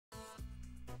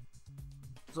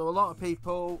So a lot of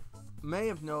people may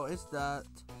have noticed that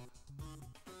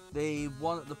the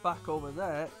one at the back over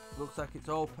there looks like it's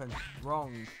open.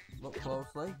 Wrong. Look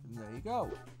closely, and there you go.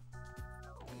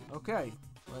 Okay,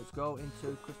 let's go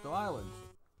into Crystal Islands.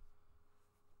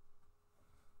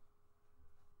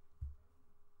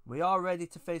 We are ready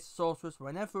to face the Sorceress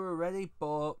whenever we're ready,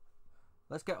 but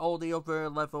let's get all the other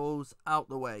levels out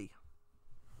the way.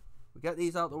 We get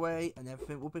these out the way and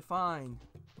everything will be fine.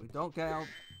 We don't get out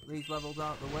these levels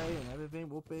out the way and everything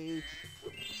will be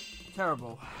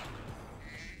terrible.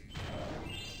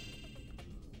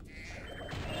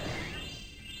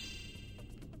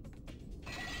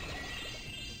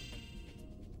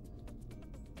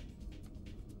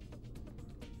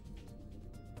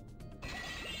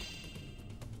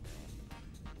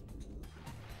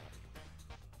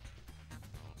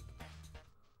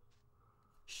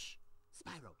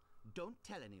 Spyro, don't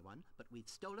tell anyone, but we've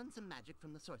stolen some magic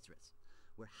from the Sorceress.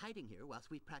 We're hiding here whilst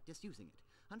we practice using it.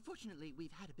 Unfortunately,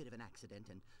 we've had a bit of an accident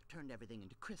and turned everything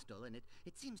into crystal, and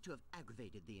it seems to have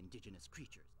aggravated the indigenous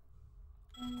creatures.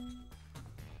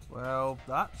 Well,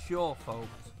 that's your fault.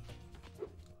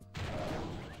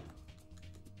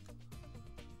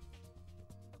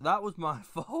 That was my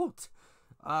fault.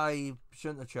 I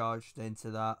shouldn't have charged into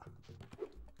that.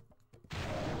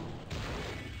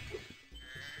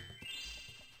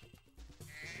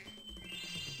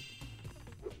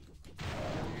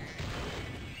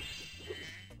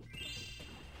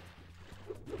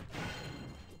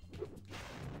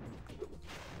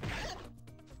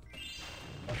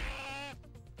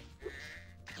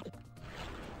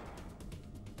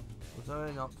 Was there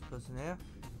an octopus in here?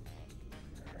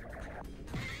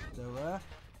 Still there?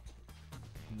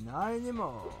 Not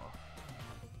anymore.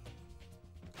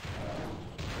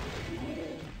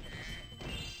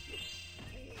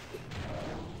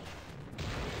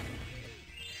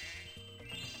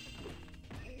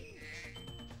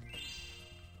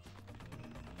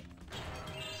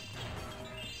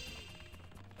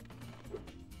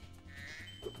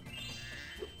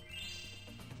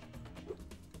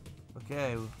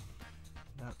 Okay,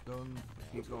 that's done. Let's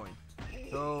keep going.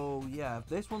 So yeah,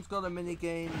 this one's got a mini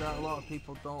game that a lot of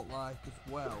people don't like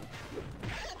as well.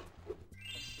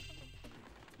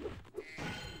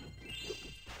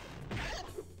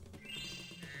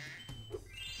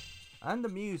 And the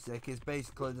music is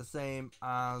basically the same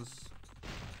as,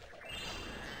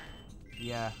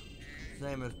 yeah,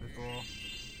 same as before.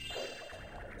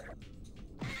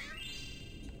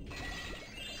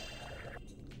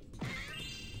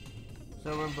 So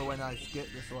remember when I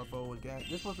skipped this level again.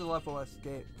 This was the level I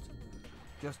skipped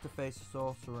just to face the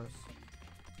Sorceress.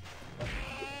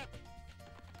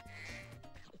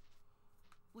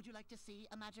 Would you like to see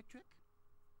a magic trick?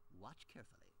 Watch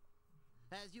carefully.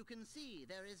 As you can see,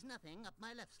 there is nothing up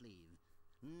my left sleeve,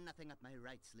 nothing up my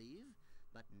right sleeve,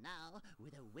 but now,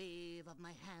 with a wave of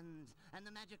my hands and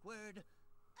the magic word,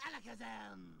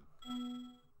 Alakazam!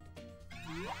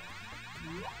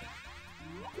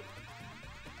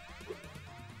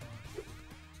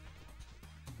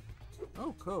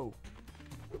 Oh, cool.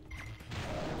 Thank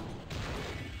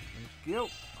you.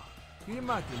 Can you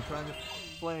imagine trying to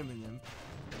flaming him?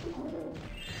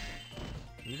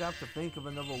 You'd have to think of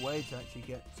another way to actually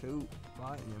get to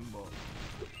fighting him, but...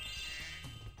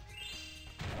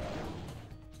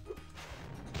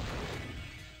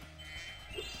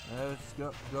 There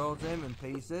it goes him in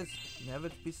pieces, never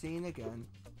to be seen again.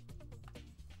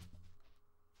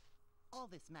 All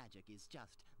this magic is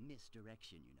just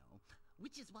misdirection, you know.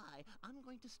 Which is why I'm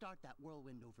going to start that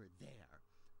whirlwind over there.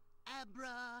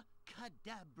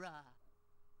 Abracadabra!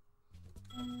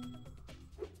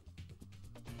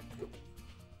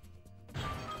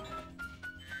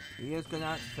 He is going to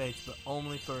activate, but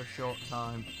only for a short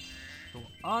time. So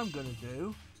what I'm going to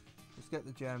do is get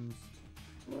the gems.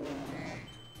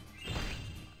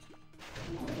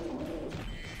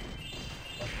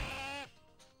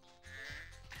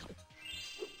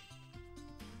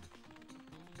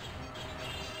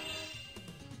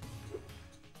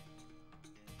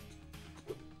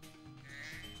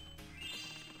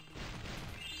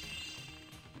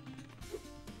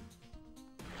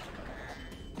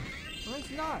 Well,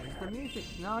 it's nice, the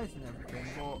music's nice and everything,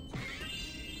 but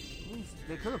at least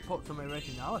they could have put some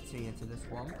originality into this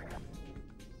one.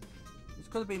 This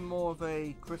could have been more of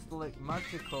a crystallic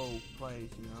magical place,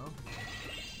 you know.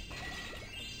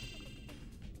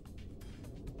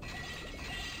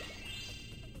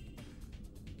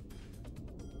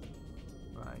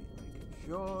 Right, making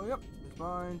sure, yep, it's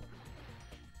fine.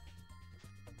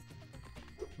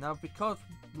 Now because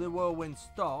the whirlwind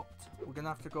stopped, we're gonna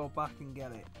have to go back and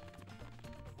get it.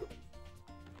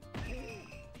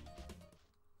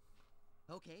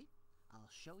 Okay, I'll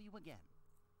show you again.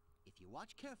 If you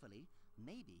watch carefully,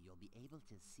 maybe you'll be able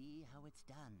to see how it's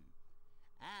done.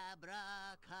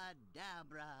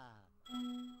 Abracadabra!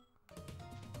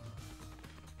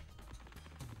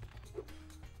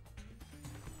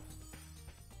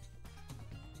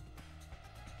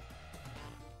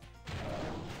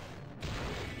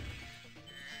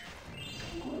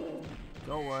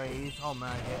 Don't worry, he's on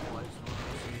my hit points when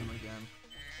I see him again.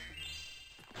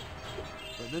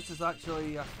 But this is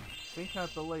actually, I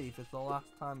believe, it's the last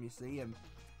time you see him.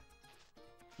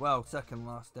 Well, second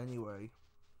last anyway.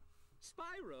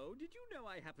 Spyro, did you know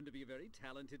I happen to be a very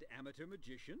talented amateur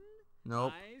magician?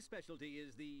 Nope. My specialty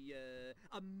is the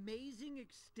amazing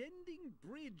extending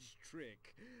bridge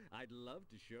trick. I'd love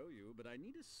to show you, but I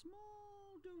need a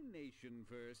small donation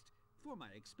first. For my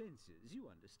expenses, you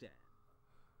understand.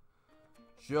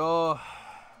 Sure.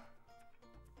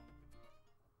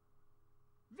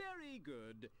 Very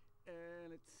good.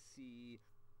 Let's see.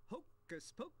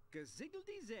 Hocus pocus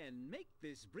ziggledy zen, make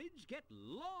this bridge get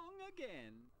long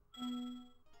again.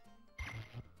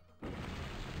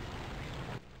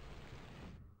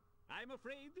 I'm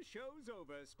afraid the show's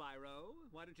over, Spyro.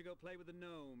 Why don't you go play with the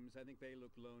gnomes? I think they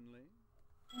look lonely.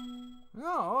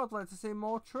 No, I'd like to see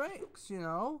more tricks, you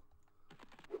know.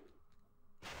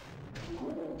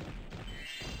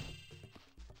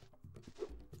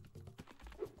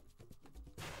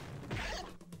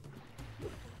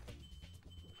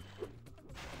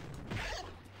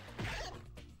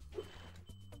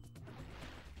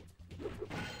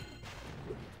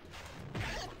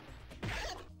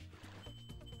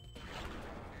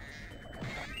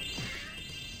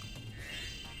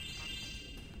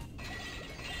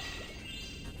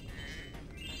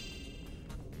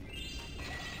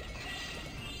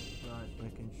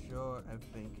 Making sure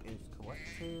everything is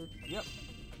collected. Yep.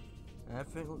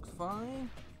 Everything looks fine.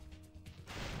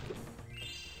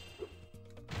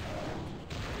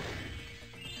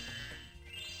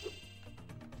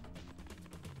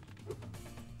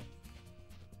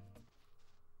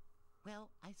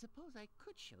 Well, I suppose I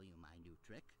could show you my new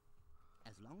trick.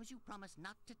 As long as you promise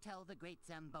not to tell the great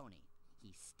Zamboni.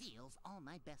 He steals all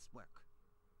my best work.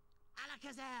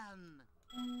 Alakazam!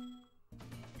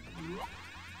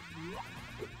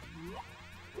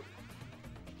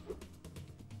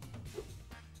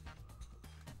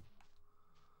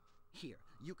 Here,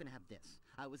 you can have this.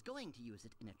 I was going to use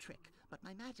it in a trick, but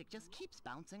my magic just keeps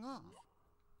bouncing off.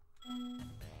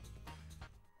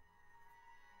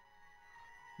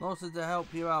 Mostly to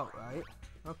help you out, right?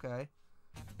 Okay.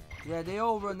 Yeah, they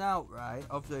all run out, right,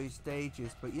 of those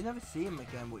stages, but you never see them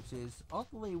again, which is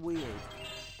oddly weird.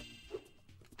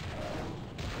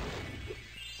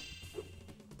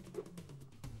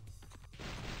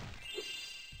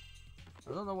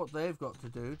 I don't know what they've got to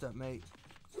do that makes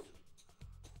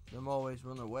them always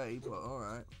run away, but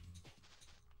alright.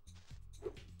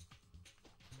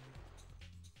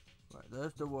 Right,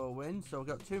 there's the whirlwind, so we've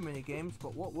got 2 mini games,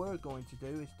 but what we're going to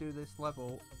do is do this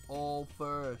level all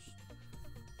first.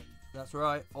 That's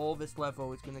right, all this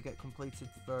level is going to get completed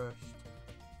first.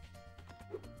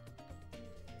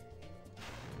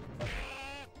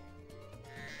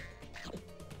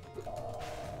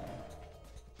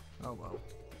 Oh well.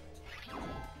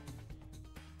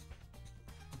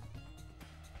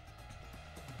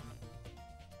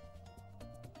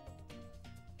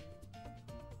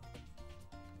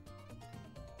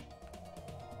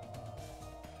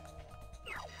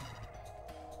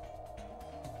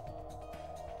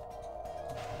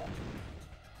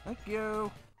 Thank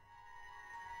you.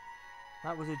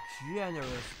 That was a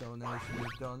generous donation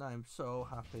you've done. I'm so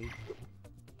happy.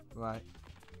 Right.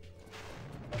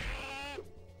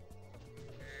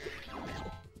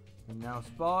 And now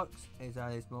Sparks is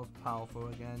at his most powerful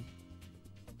again.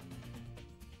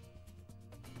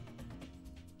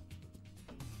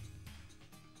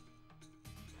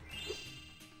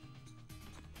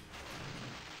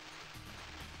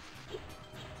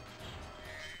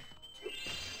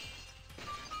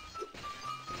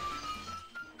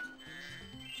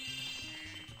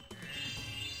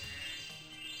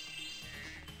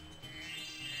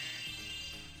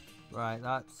 Right,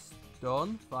 that's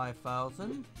done.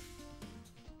 5,000.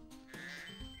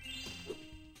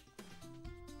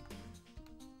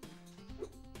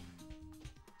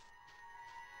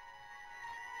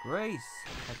 Grace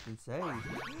has been saved.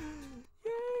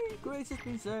 Yay! Grace has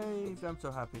been saved. I'm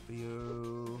so happy for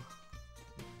you.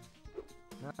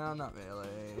 No, not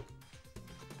really.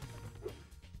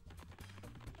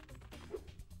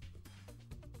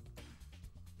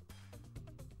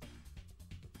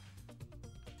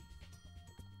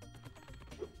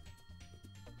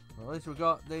 Well, at least we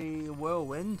got the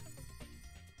whirlwind.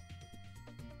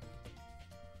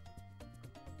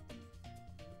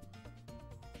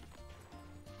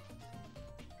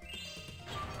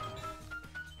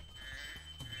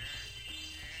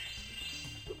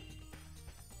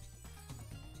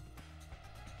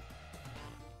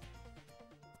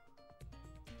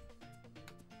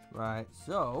 Right,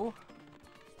 so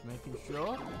making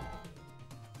sure. I'm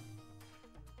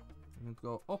going to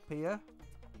go up here.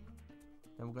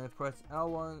 Then we're going to press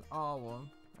L1, R1,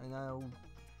 and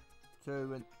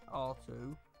L2 and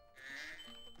R2.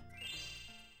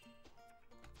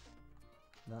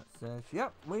 That says,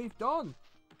 yep, we've done.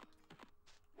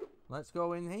 Let's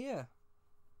go in here.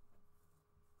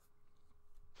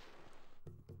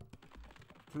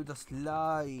 Through the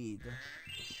slide.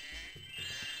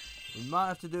 We might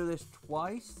have to do this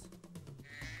twice.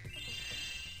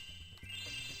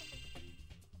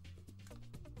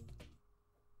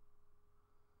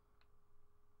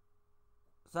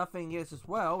 Sad thing is as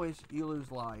well is you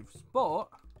lose lives, but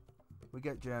we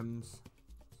get gems,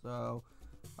 so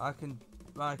I can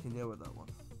deal with that one.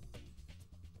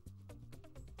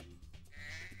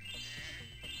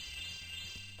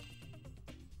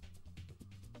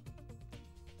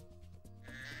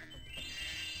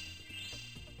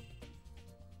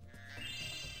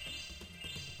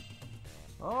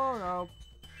 Oh no.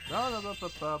 No.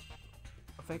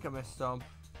 I think I missed some.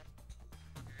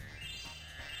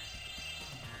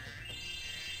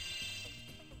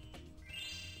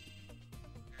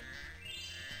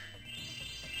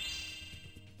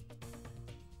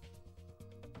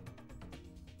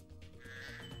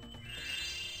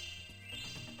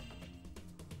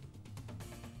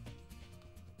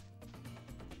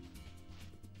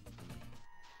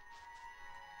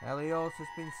 Helios has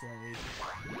been saved.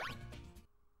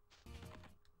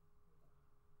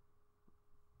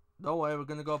 Don't worry, we're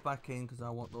gonna go back in because I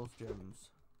want those gems.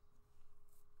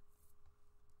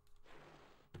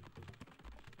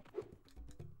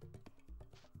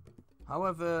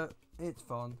 However, it's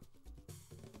fun.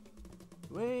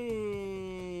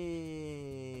 Whee!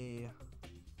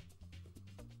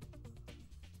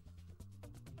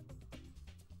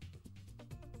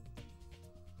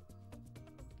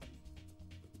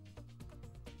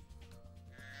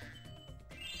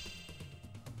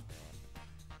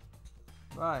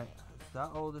 Right, is that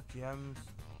all the gems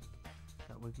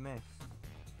that we've missed?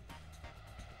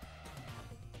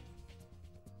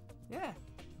 Yeah,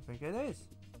 I think it is.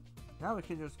 Now we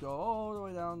can just go all the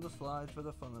way down the slide for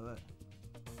the fun of it.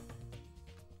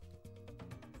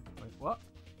 Wait, what?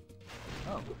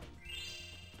 Oh.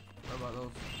 What about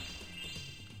those?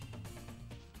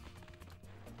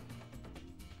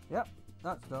 Yep,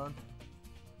 that's done.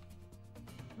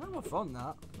 That was fun,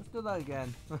 that. Let's do that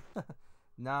again.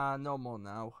 Nah, no more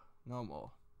now. No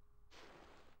more.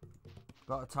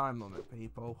 Got a time limit,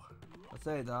 people. I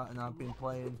say that and I've been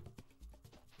playing.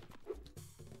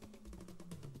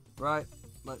 Right,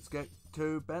 let's get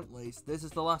to Bentley's. This is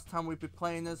the last time we'll be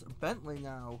playing as Bentley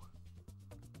now.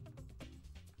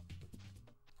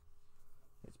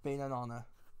 It's been an honour.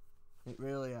 It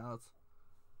really has.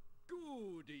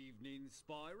 Good evening,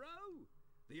 Spyro.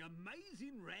 The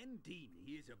amazing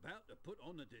Randini is about to put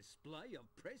on a display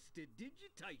of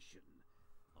prestidigitation.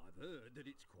 I've heard that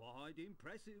it's quite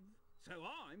impressive, so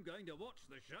I'm going to watch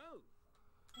the show.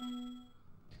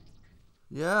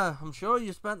 Yeah, I'm sure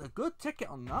you spent a good ticket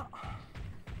on that.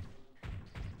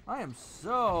 I am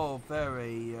so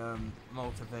very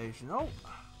motivational.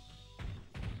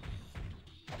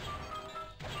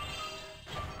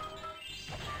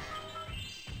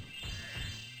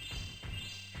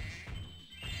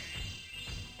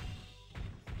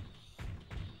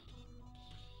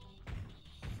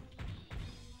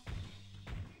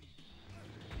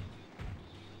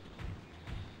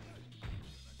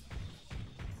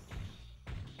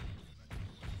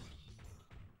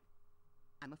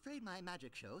 I'm afraid my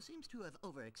magic show seems to have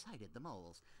overexcited the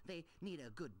moles. They need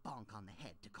a good bonk on the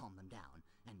head to calm them down,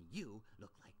 and you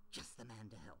look like just the man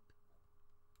to help.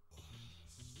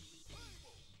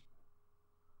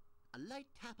 A light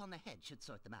tap on the head should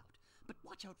sort them out, but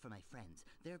watch out for my friends.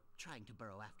 They're trying to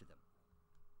burrow after them.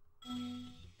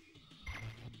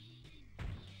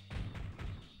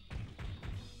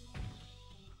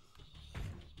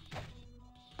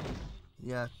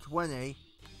 Yeah, 20.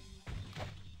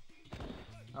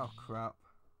 Oh crap.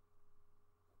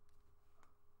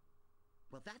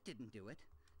 Well, that didn't do it.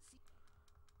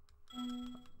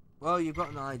 Well, you've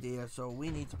got an idea, so we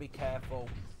need to be careful.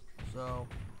 So,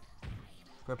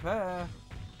 prepare.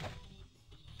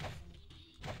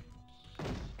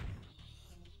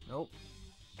 Nope.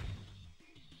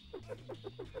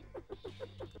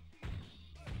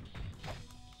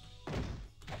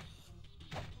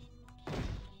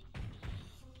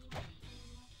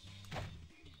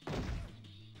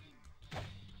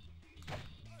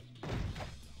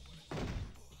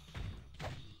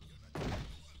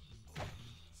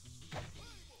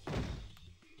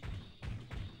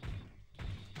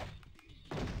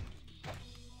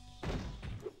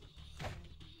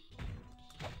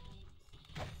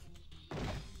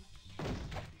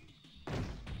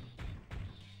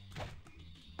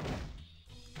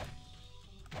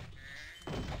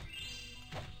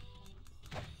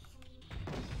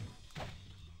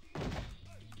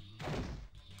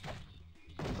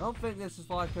 don't think this is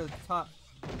like a tap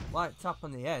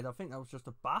on the head. I think that was just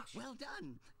a bash. Well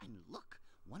done! And look,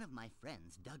 one of my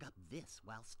friends dug up this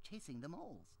whilst chasing the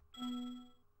moles.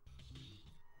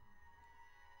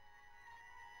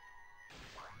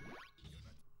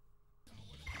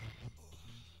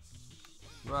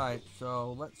 Right,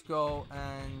 so let's go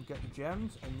and get the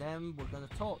gems, and then we're going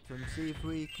to talk to him, see if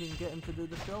we can get him to do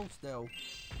the show still.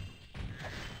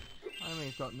 I mean,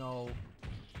 he's got no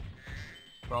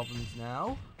problems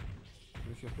now.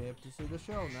 We should be able to see the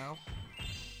show now.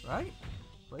 Right?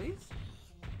 Please?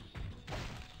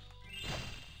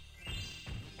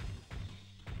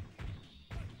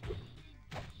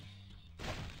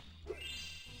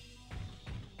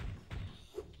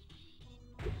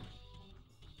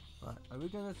 Right, are we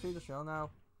going to see the show now?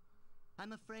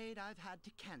 I'm afraid I've had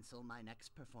to cancel my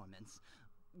next performance.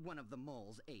 One of the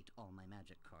moles ate all my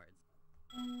magic cards.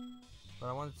 But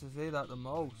I wanted to see that the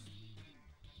most.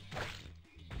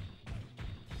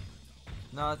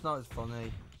 No, it's not as funny.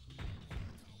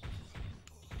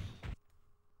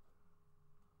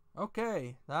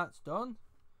 Okay, that's done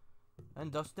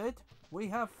and dusted. We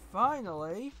have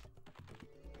finally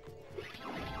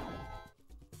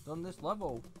done this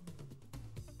level.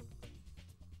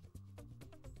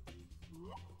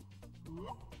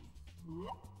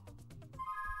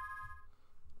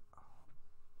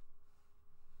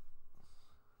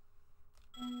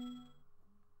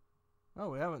 Oh,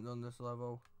 we haven't done this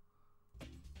level.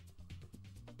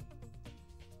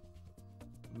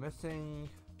 Missing.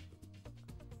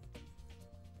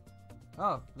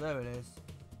 Oh, there it is.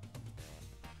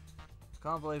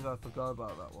 Can't believe I forgot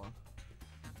about that one.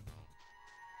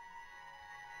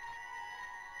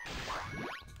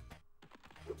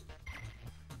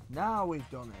 Now we've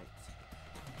done it.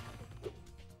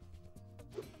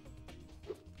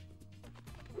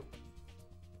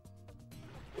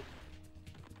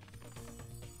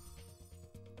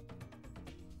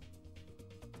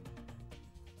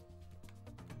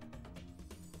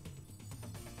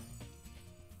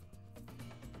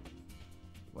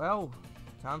 Well,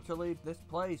 time to leave this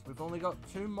place. We've only got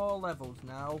 2 more levels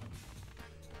now.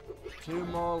 2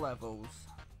 more levels.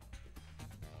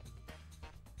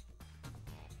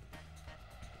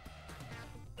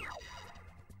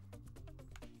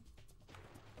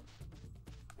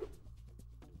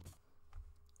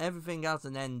 Everything has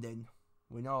an ending.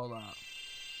 We know that.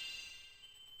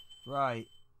 Right.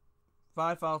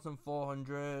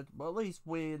 5,400. Well, at least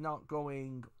we're not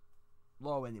going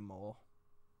low anymore.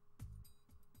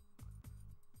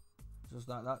 Just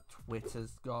like that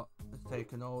Twitter's has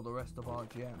taken all the rest of our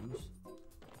gems.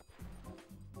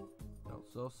 Felt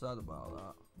so sad about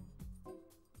that.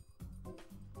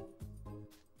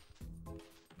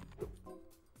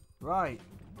 Right.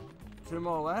 2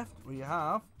 more left. We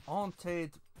have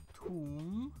Haunted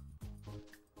Tomb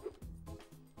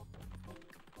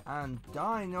and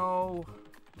Dino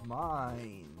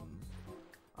Mines.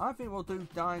 I think we'll do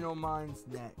Dino Mines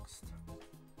next.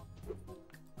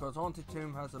 Because Haunted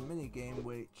Tomb has a mini game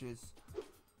which is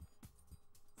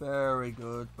very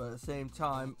good, but at the same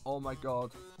time, oh my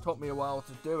god, took me a while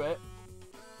to do it.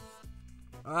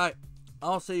 Alright,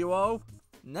 I'll see you all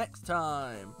next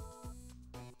time.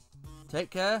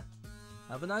 Take care,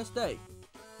 have a nice day.